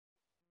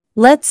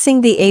Let's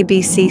sing the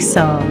ABC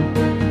song.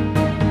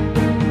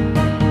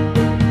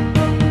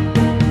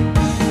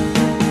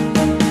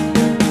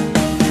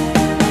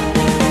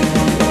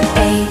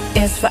 A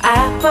is for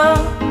apple,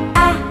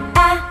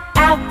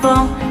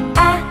 apple,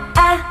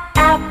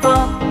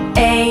 apple.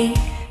 A,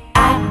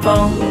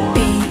 apple. B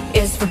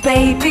is for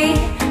baby,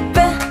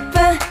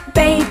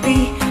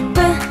 baby,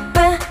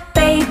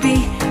 baby.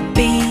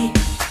 B,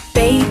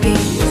 baby.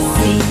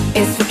 C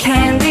is for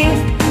candy,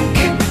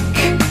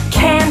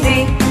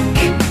 candy,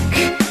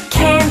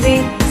 candy.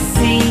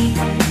 C,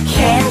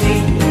 candy.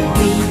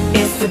 D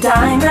is for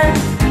diamond,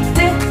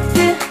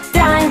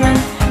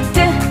 diamond,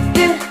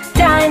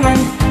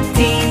 diamond. D,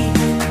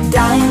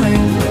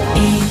 diamond.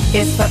 E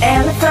is for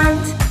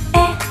elephant,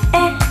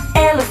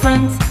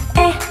 elephant,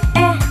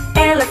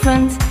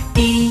 elephant.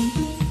 E,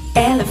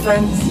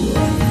 elephant.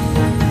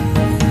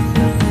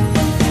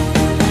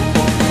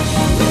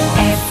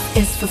 F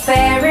is for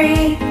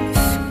fairy,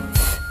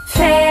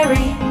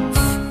 fairy,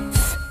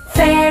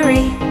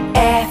 fairy.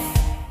 F,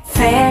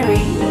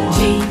 fairy. G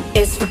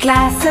is for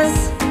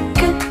glasses,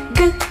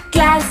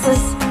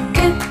 glasses,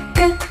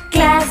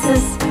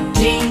 glasses.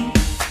 G,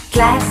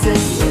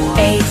 glasses.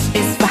 H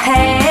is for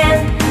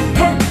hand,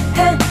 hand,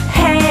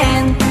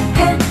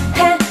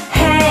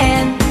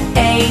 hand.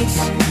 H,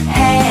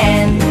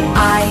 hand.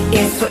 I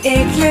is for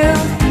igloo,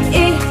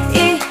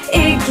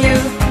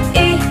 igloo,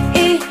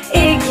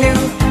 igloo.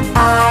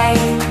 I,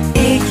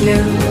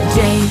 igloo. J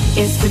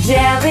is for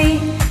jelly,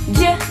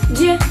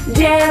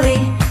 jelly,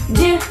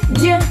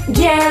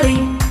 jelly.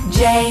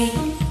 J,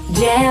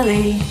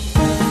 jelly.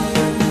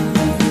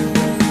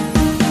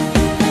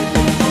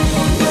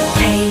 K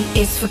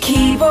is for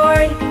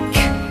keyboard,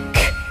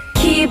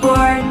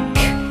 keyboard,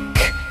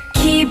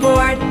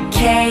 keyboard.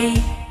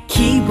 K,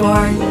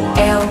 keyboard.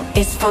 L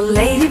is for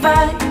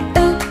ladybug,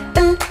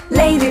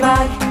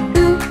 ladybug,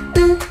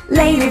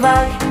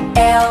 ladybug.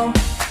 L,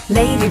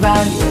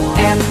 ladybug.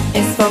 M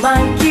is for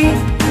monkey,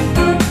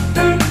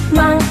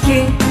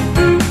 monkey,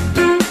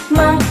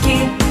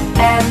 monkey.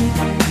 M,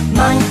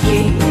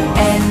 monkey.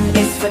 N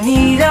is for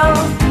needle,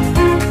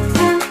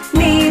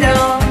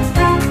 needle,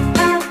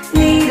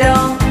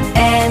 needle.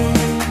 N,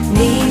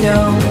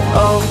 needle.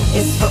 O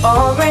is for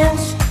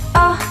orange,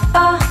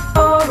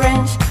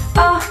 orange,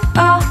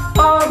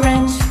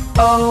 orange.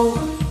 O,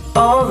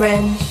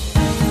 orange.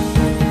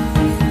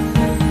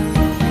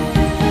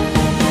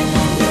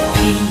 P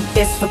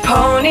is for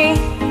pony,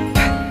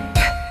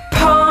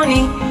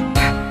 pony,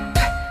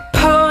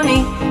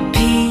 pony. P,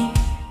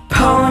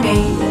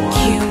 pony. Q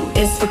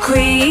is for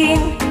queen,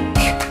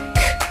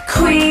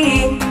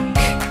 queen,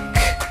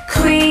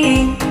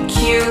 queen.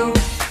 Q,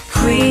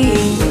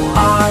 queen.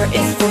 R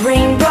is for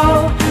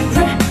rainbow,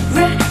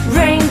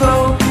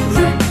 rainbow,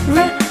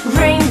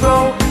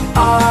 rainbow.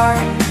 R,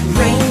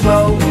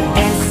 rainbow.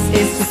 S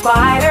is for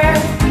spider,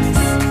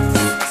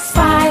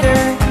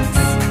 spider,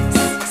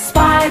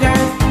 spider.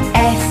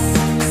 S,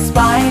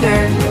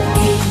 spider. T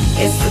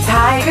is for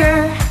tiger,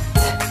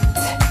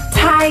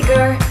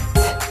 tiger,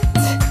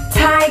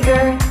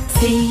 tiger.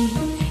 T,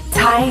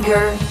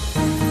 tiger.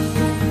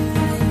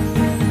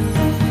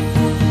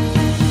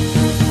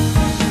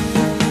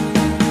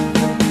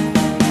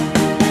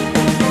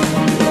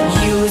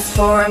 U is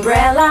for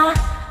umbrella,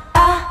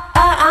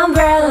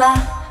 umbrella,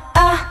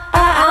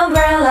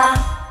 umbrella.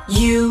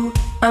 U,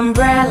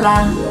 umbrella.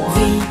 V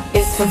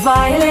is for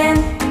violin,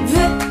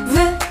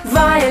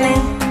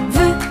 violin,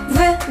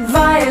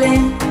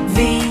 violin. V,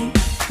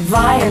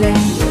 violin.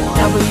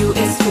 W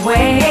is for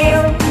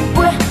whale,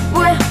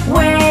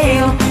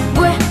 whale,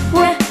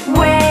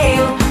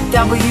 whale.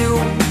 W,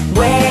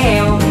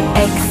 whale.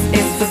 X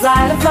is for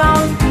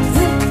xylophone,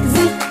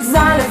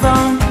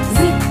 xylophone,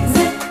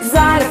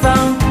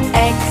 xylophone.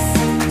 X,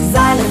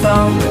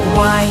 xylophone.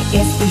 Y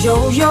is for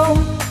yo-yo,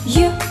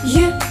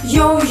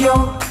 yo-yo,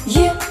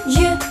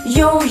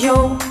 yo-yo.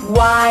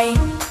 Y,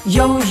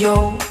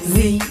 yo-yo.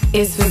 Z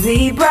is for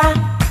zebra,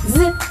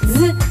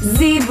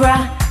 zebra,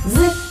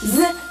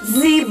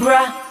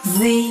 zebra. Z,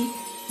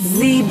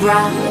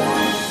 zebra.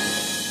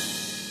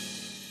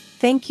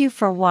 Thank you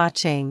for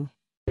watching.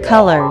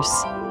 Colors.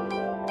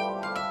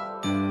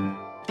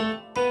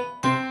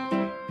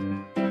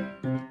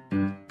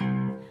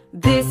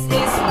 This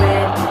is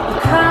red, the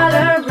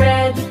color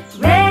red,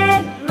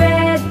 red,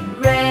 red,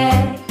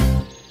 red.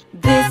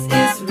 This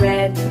is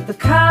red, the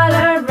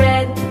color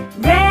red,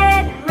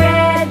 red,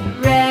 red,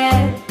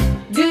 red.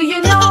 Do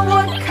you know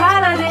what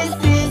color this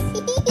is?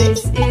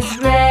 This is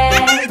red.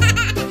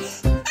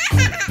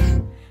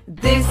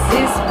 This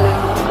is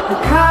blue, the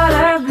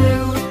color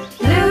blue,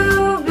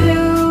 blue,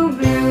 blue,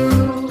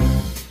 blue.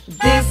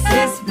 This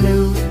is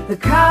blue, the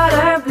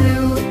color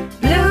blue,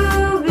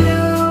 blue,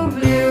 blue,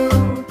 blue.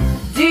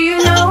 Do you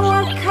know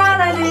what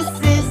color this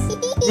is?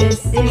 This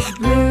is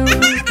blue.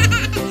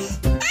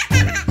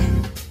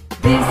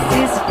 This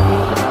is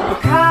green, the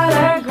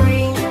color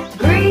green,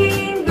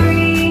 green,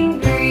 green,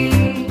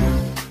 green.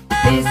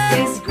 This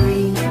is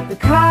green, the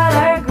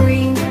color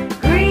green,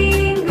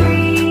 green,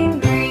 green,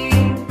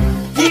 green.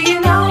 Do you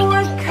know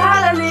what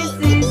color this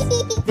is?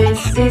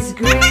 This is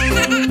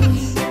green.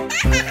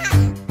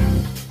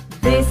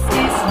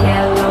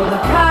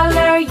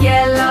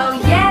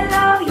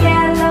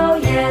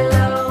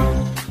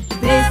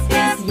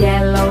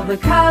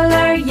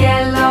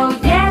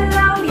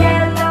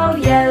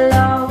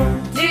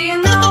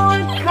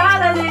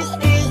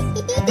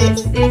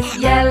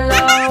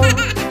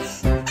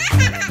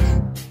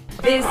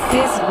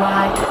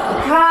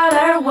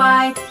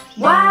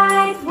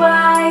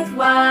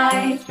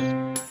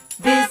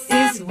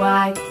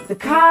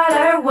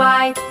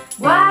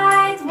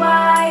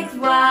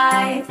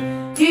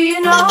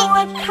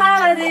 what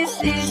color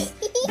this is?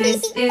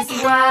 This is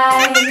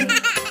white.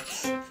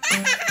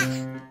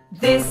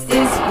 This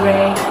is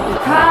gray, the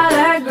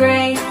color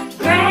gray.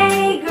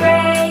 Gray,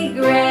 gray,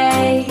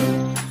 gray.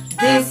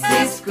 This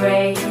is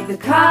gray, the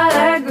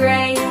color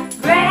gray.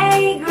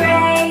 Gray,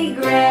 gray,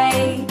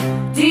 gray.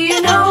 Do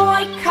you know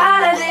what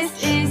color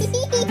this is?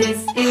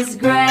 This is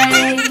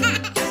gray.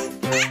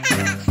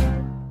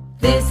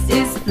 This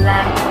is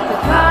black, the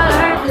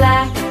color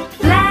black.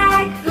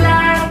 Black,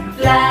 black,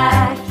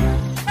 black.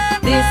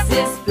 This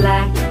is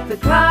black, the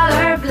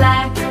color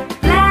black.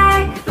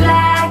 Black,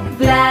 black,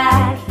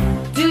 black.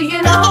 Do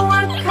you know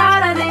what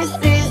color this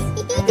is?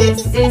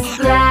 This is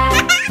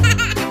black.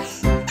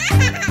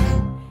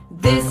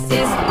 This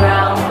is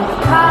brown, the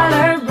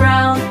color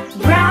brown.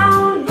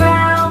 Brown,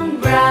 brown,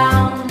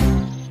 brown.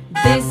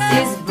 This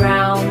is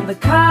brown, the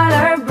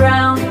color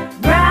brown.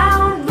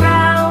 Brown,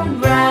 brown,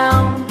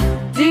 brown.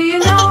 Do you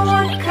know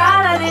what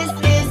color this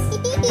is?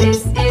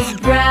 This is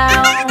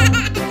brown.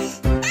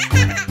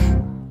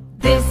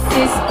 This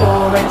is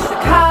orange, the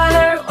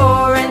color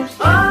orange.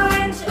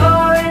 Orange,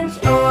 orange,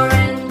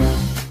 orange.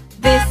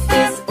 This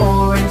is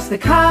orange, the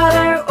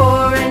color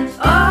orange.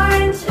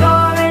 Orange,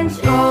 orange,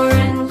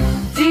 orange.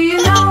 Do you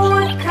know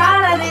what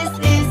color this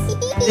is?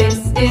 This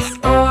is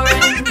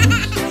orange.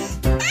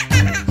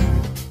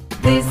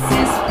 This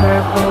is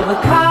purple, the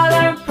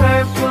color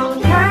purple.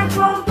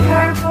 Purple,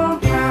 purple,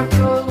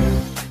 purple.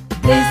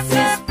 This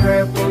is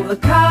purple, the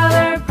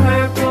color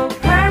purple.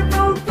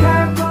 Purple,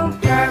 purple,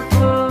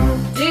 purple.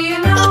 Do you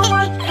know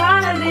what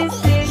color this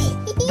is?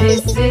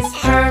 This is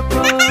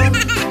purple.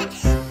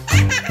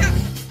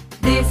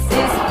 This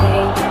is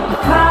pink, the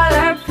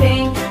color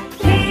pink.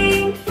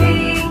 Pink,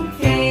 pink,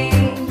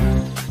 pink.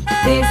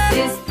 This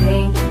is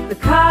pink, the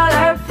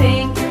color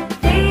pink.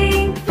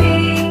 Pink,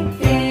 pink,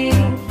 pink.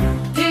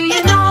 Do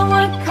you know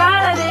what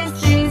color this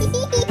is?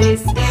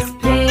 This is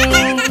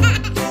pink.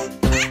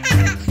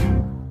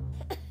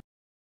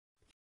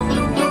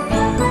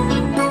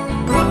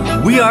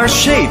 We are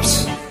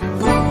shapes.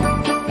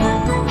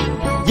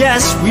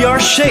 Yes, we are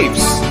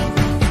shapes.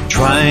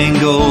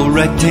 Triangle,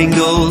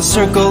 rectangle,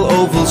 circle,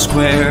 oval,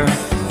 square.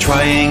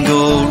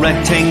 Triangle,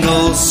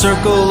 rectangle,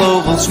 circle,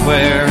 oval,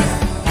 square.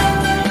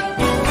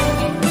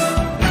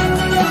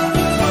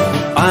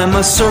 I'm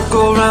a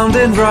circle round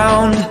and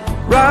round,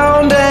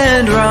 round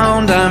and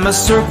round. I'm a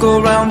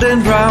circle round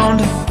and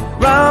round,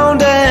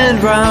 round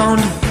and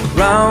round,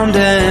 round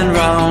and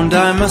round.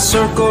 I'm a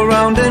circle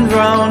round and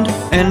round,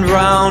 and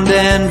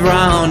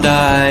round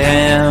I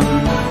am.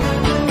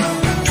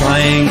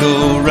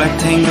 Triangle,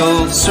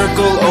 rectangle,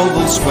 circle,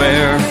 oval,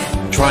 square.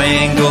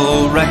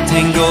 Triangle,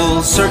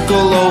 rectangle,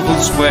 circle, oval,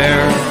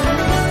 square.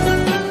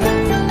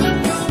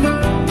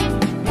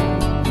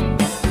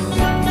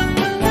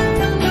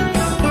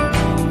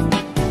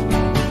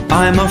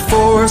 I'm a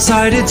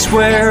four-sided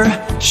square,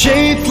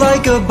 shaped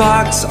like a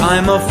box.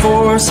 I'm a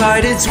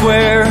four-sided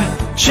square,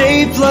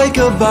 shaped like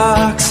a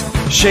box.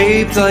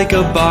 Shaped like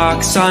a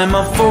box. I'm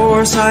a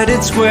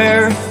four-sided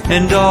square,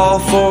 and all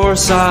four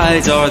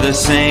sides are the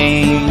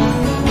same.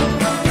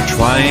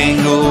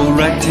 Triangle,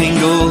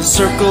 rectangle,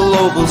 circle,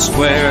 oval,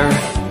 square.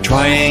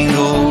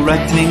 Triangle,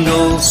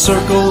 rectangle,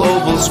 circle,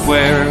 oval,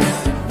 square.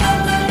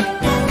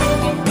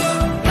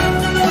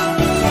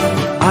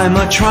 I'm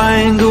a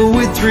triangle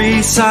with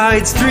three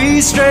sides,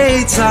 three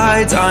straight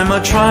sides. I'm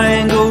a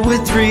triangle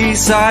with three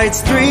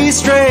sides, three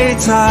straight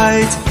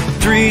sides.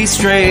 Three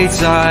straight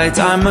sides.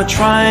 I'm a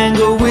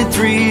triangle with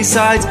three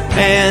sides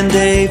and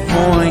a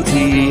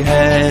pointy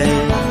head.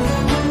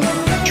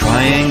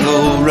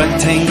 Triangle,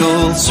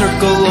 rectangle,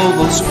 circle,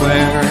 oval,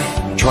 square.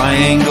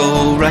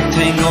 Triangle,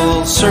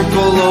 rectangle,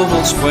 circle,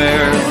 oval,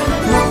 square.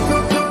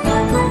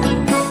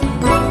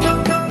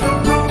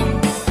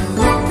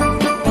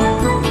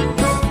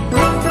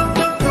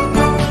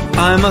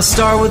 I'm a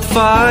star with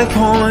 5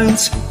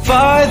 points,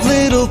 5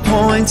 little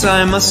points.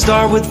 I'm a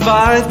star with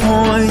 5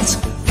 points,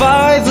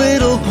 5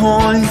 little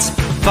points,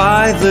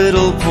 5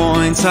 little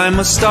points. I'm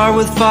a star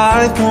with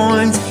 5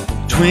 points,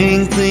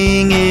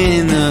 twinkling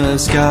in the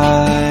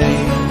sky.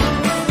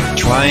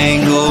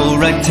 Triangle,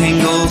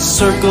 rectangle,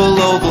 circle,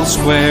 oval,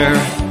 square.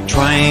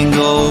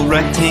 Triangle,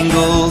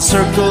 rectangle,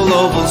 circle,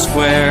 oval,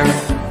 square.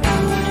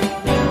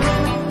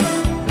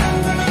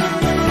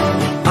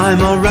 I'm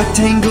a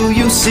rectangle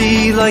you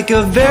see like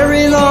a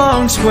very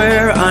long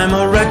square. I'm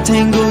a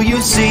rectangle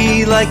you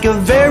see like a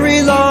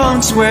very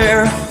long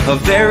square. A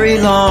very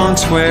long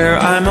square.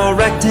 I'm a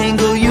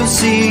rectangle you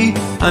see.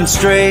 I'm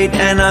straight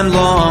and I'm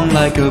long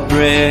like a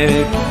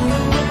brick.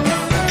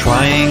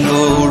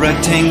 Triangle,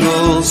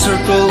 rectangle,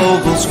 circle,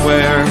 oval,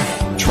 square.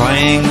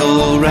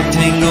 Triangle,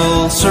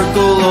 rectangle,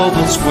 circle,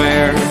 oval,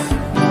 square.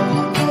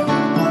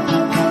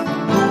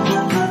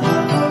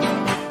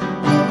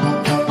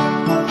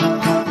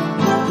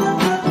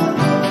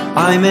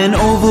 I'm an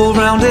oval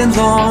round and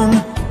long,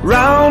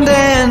 round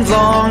and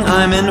long.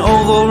 I'm an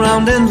oval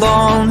round and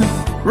long,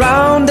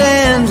 round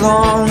and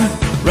long,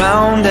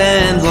 round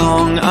and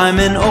long. I'm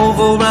an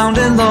oval round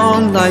and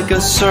long, like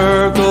a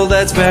circle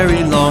that's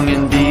very long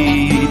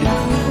indeed.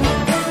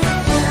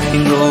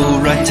 Rectangle,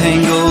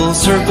 rectangle,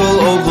 circle,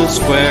 oval,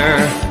 square.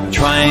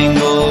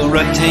 Triangle,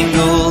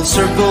 rectangle,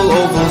 circle,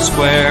 oval,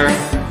 square.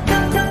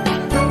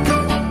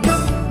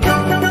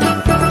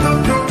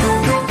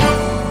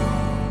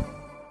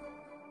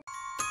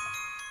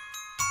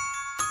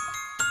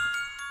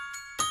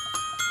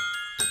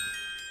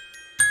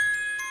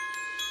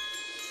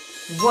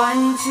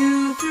 One,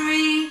 two,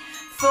 three,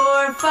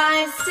 4,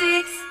 5,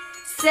 6,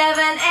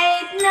 7,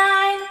 8,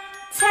 9,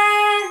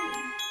 10.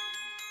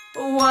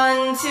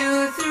 1,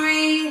 2,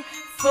 3,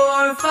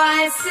 4,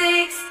 5,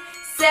 6,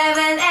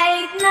 7,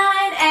 8,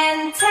 9,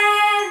 and 10.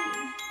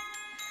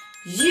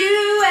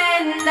 You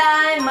and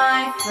I,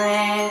 my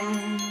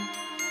friend,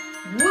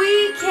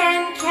 we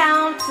can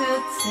count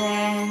to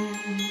 10.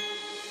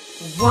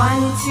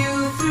 1,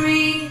 2,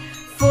 3,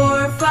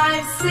 4,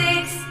 5,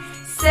 6,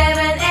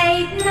 7,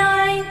 8,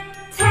 9,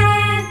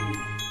 10.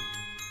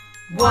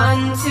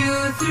 1,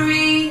 2,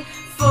 3,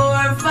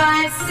 4,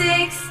 5,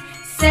 6,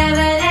 7,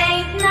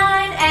 8,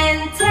 9,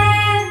 and 10.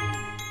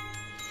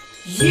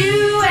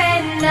 You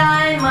and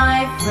I,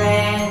 my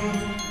friend,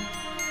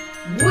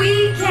 we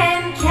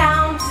can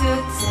count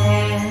to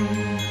 10.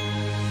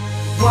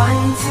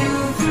 1,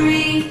 2,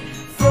 3,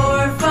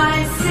 4,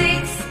 5,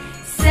 6,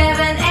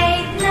 7,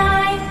 8,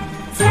 9,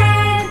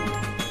 10.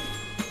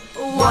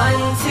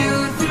 1,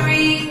 2,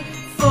 3,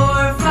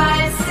 4,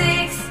 5,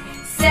 6,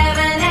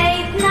 7,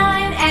 8,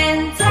 9,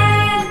 and 10.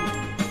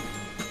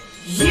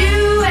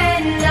 You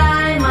and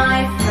I,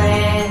 my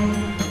friend,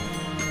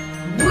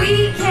 we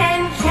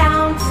can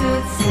count to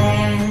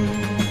 10.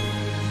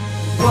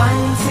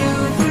 1,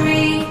 2,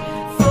 3,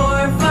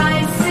 4,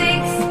 5,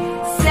 6,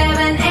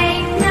 7,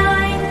 8,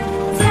 9,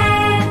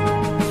 10.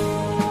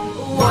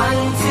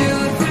 1,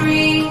 2,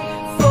 3,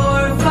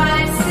 4,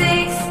 5,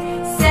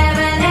 6,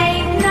 7,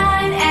 8,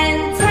 9,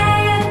 and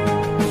 10.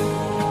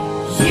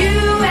 You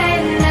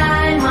and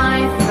I, my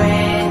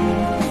friend,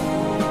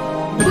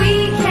 we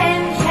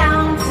can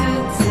count to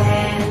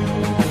 10.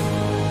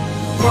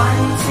 1,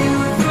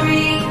 2,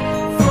 3,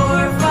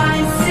 4,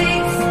 5,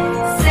 6,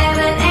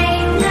 7,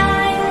 8,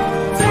 9, 10.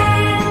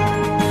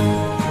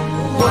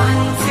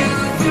 1, 2,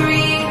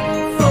 3,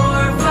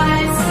 4,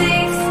 5,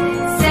 6,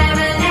 7,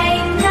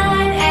 8,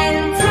 9,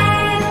 and 10.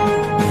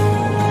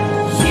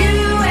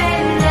 You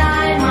and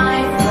I, my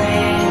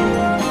friend,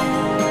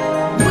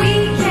 we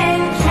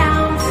can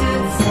count to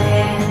 10.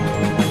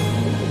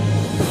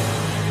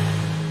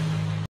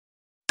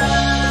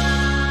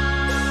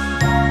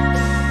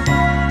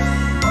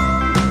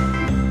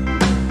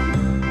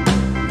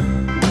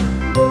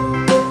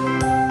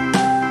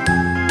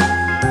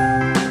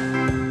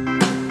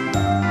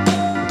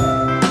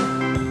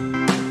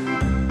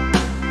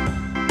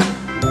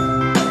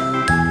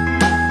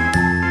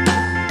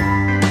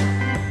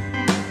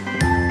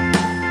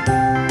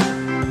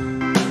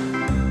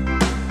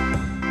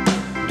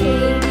 A,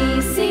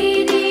 B, C,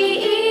 D,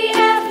 E,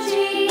 F, G,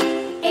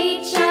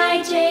 H,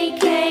 I, J,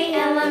 K,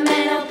 L, M,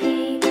 N, O, P,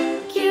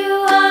 Q,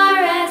 R,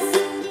 S,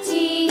 T,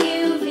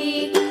 U, V,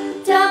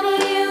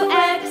 W,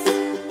 X,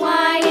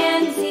 Y,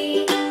 and Z.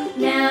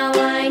 Now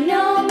I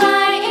know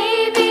my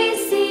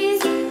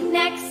ABCs.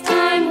 Next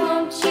time,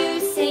 won't you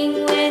sing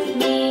with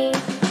me?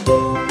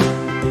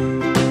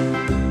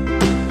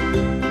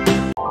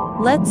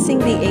 Let's sing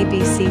the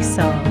ABC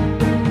song.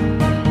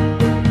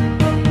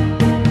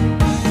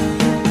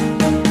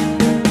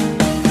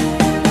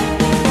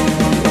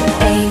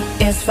 A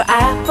is for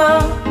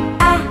apple,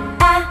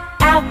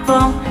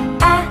 apple,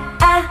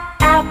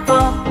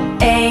 apple.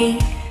 A,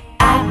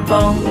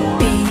 apple.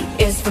 B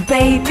is for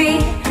baby,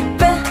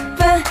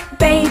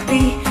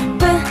 baby,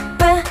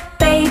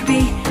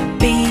 baby.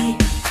 B,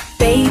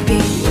 baby.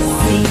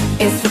 C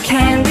is for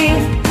candy,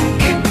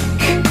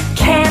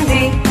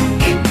 candy,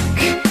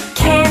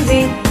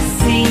 candy.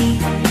 C,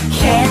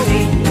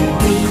 candy.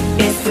 D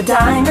is for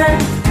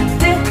diamond,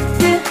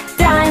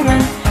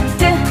 diamond,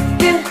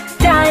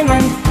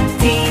 diamond.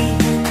 D,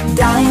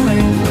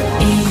 diamond.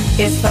 E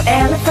is for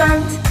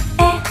elephant,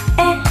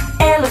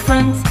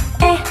 elephant,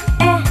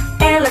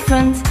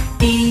 elephant.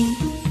 E,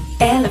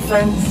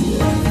 elephant.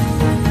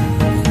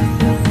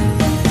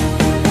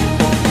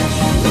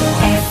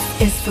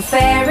 F is for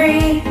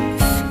fairy,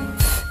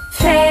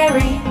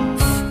 fairy,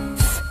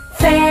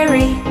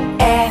 fairy.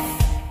 F,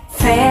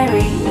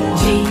 fairy.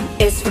 G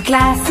is for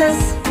glasses,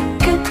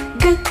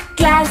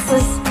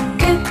 glasses,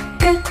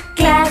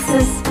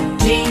 glasses.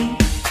 G,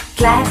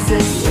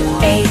 glasses.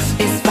 H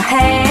is for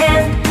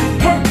hand,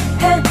 hand,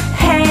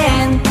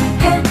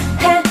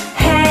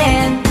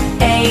 hand.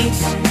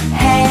 H,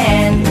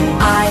 hand.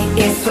 I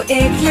is for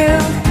igloo,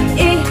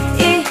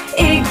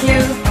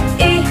 igloo,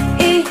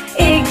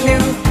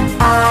 igloo.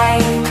 I,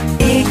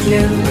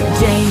 igloo.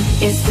 J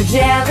is for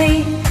jelly,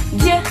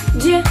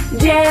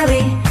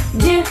 jelly,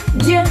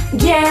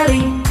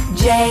 jelly.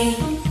 J,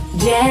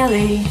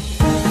 jelly.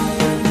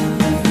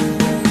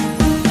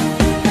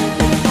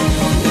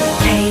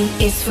 K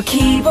is for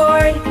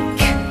keyboard,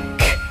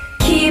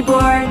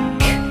 keyboard,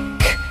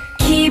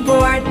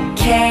 keyboard.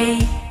 K,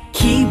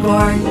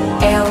 keyboard.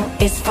 L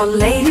is for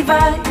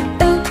ladybug,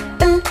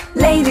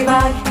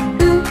 ladybug,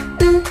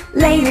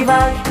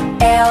 ladybug.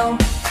 L,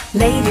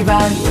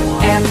 ladybug.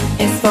 M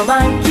is for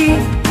monkey.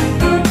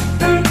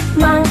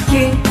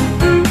 Monkey.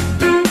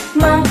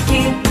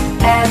 Monkey.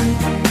 M,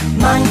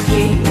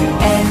 monkey.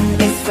 N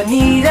is for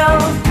needle.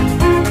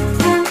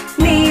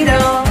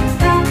 Needle.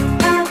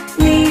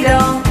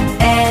 Needle.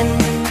 N,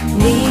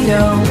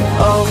 needle.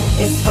 O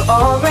is for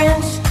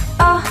orange.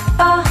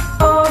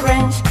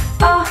 Orange.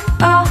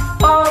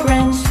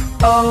 Orange.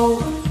 O,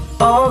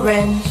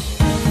 orange.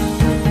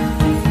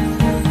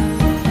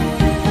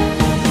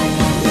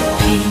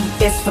 P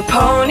is for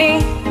pony.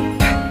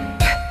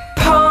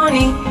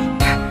 Pony.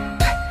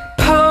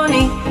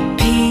 Pony.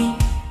 P,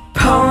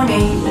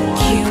 pony.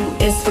 Q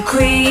is for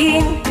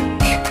queen.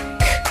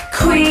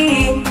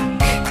 Queen.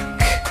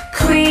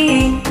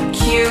 Queen.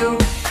 Q,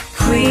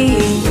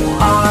 queen.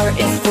 R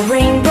is for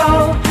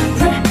rainbow.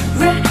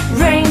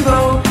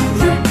 Rainbow.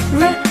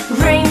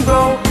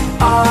 Rainbow.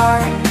 R,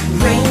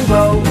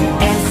 rainbow.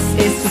 S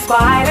is for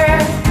spider.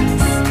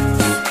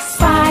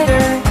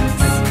 Spider.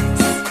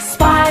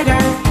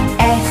 Spider.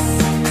 S,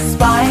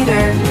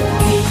 spider.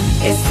 T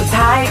is for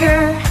tiger.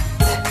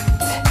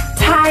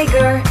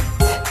 Tiger.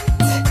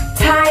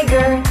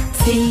 Tiger.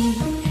 T,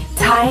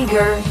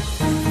 tiger.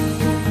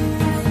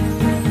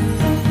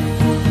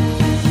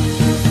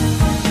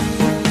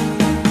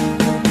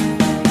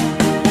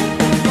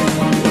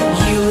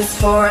 U is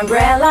for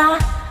umbrella.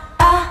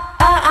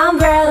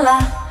 Umbrella.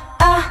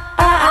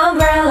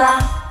 Umbrella.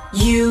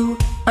 U,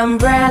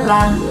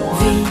 umbrella.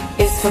 V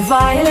is for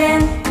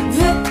violin.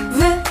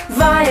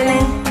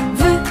 Violin.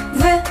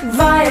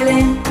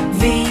 Violin.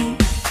 V,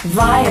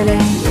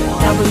 violin.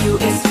 W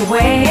is for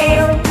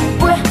whale.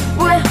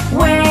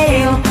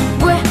 Whale.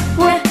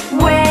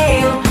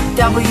 Whale.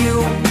 W,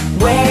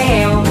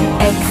 whale.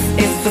 X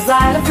is for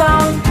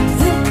xylophone.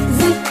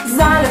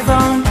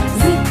 Xylophone.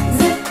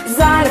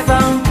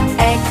 Xylophone.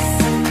 X,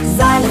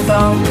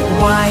 xylophone.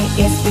 Y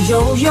is for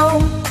yo-yo.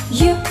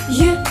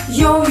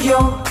 Yo-yo.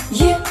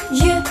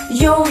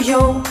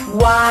 Yo-yo.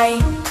 Y,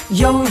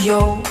 yo-yo.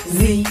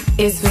 Z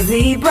is for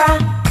zebra.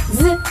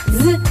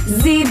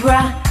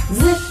 Zebra.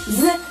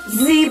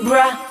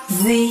 Zebra.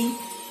 Z,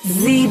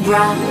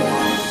 zebra.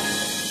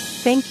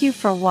 Thank you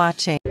for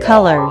watching.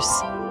 Colors.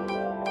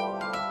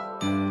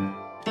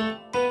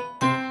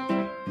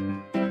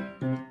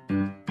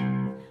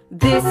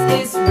 This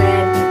is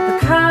red, the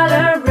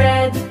color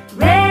red.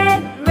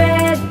 Red,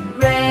 red,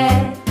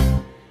 red.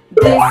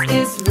 This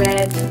is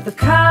red, the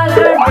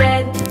color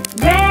red.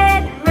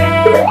 Red,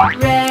 red,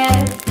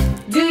 red.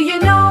 Do you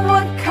know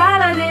what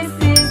color this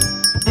is?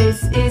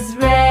 This is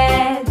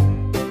red.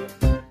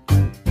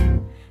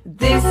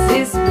 This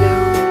is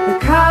blue, the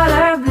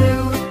color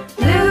blue.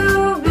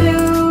 Blue,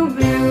 blue,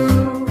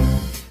 blue.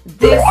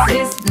 This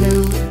is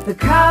blue, the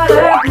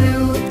color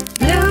blue.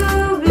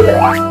 Blue,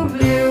 blue,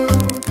 blue.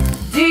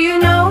 Do you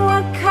know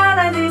what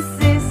color this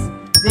is?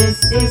 This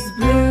is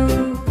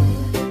blue.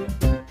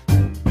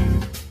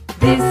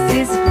 This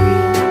is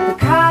green, the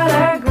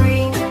color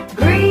green.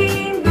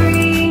 Green,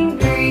 green,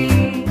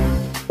 green.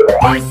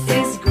 This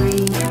is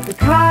green, the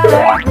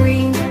color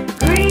green.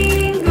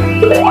 Green,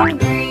 green,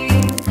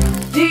 green.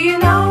 Do you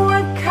know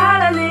what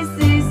color this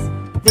is?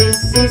 This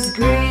is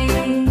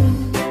green.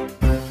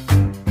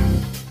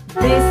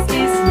 This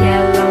is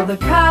yellow, the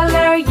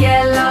color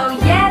yellow.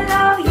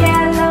 Yellow,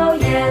 yellow,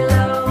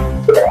 yellow.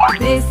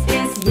 This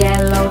is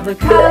yellow, the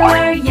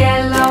color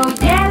yellow.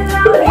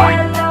 Yellow,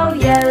 yellow,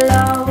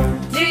 yellow.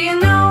 Do you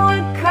know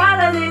what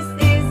color this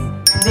is?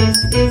 This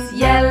is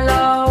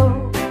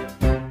yellow.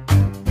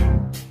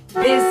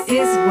 This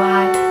is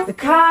white, the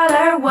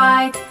color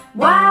white.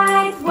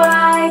 White,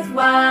 white,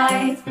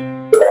 white.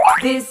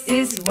 This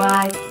is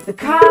white, the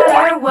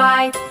color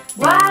white.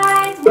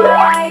 White,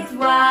 white,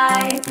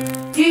 white.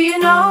 Do you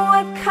know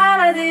what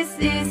color this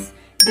is?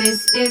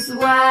 This is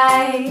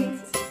white.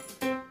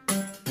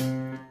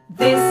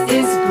 This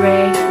is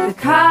gray, the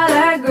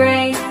color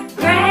gray.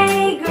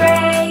 Gray,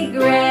 gray,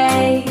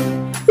 gray.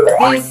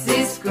 This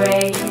is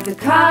gray, the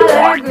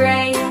color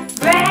gray.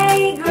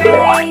 Gray,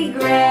 gray,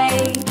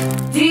 gray.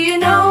 Do you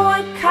know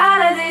what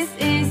color this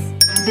is?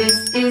 This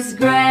is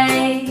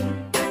gray.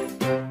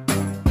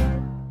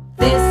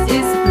 This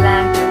is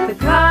black, the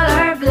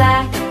color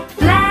black.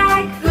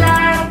 Black,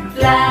 black,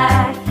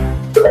 black.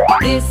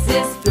 This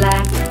is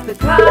black, the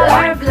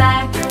color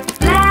black.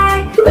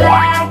 Black,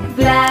 black,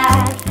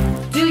 black.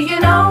 Do you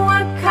know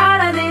what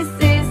color this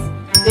is?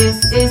 This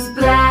is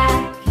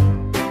black.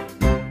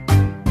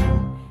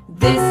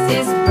 This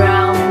is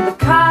brown, the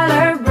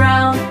color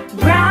brown.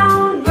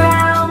 Brown,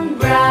 brown,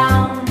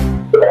 brown.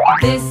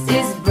 This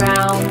is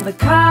brown, the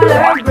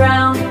color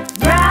brown.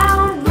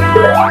 Brown,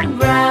 brown,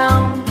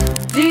 brown.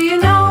 Do you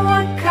know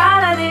what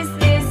color this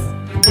is?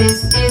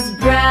 This is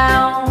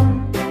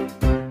brown.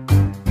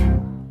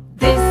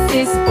 This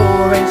is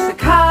orange, the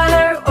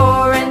color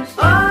orange.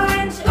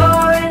 Orange,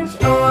 orange,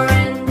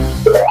 orange.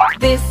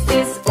 This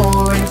is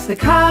orange, the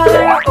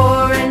color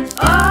orange.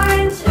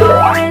 Orange,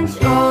 orange,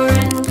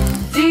 orange.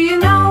 Do you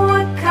know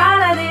what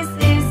color this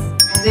is?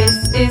 This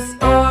is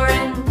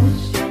orange.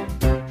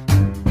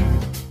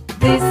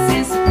 This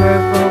is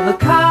purple, the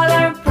color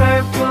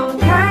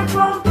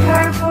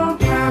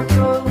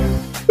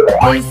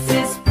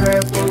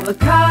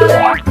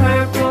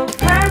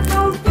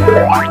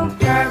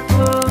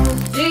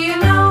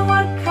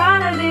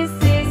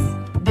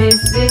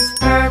is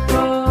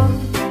purple.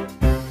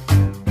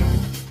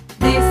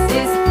 This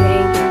is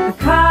pink, the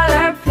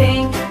color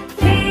pink.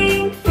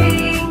 Pink,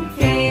 pink,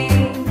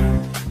 pink.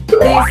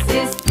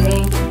 This is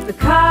pink, the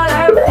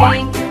color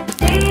pink.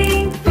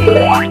 Pink,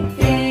 pink,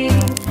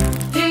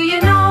 pink. Do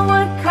you know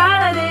what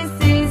color this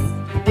is?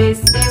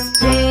 This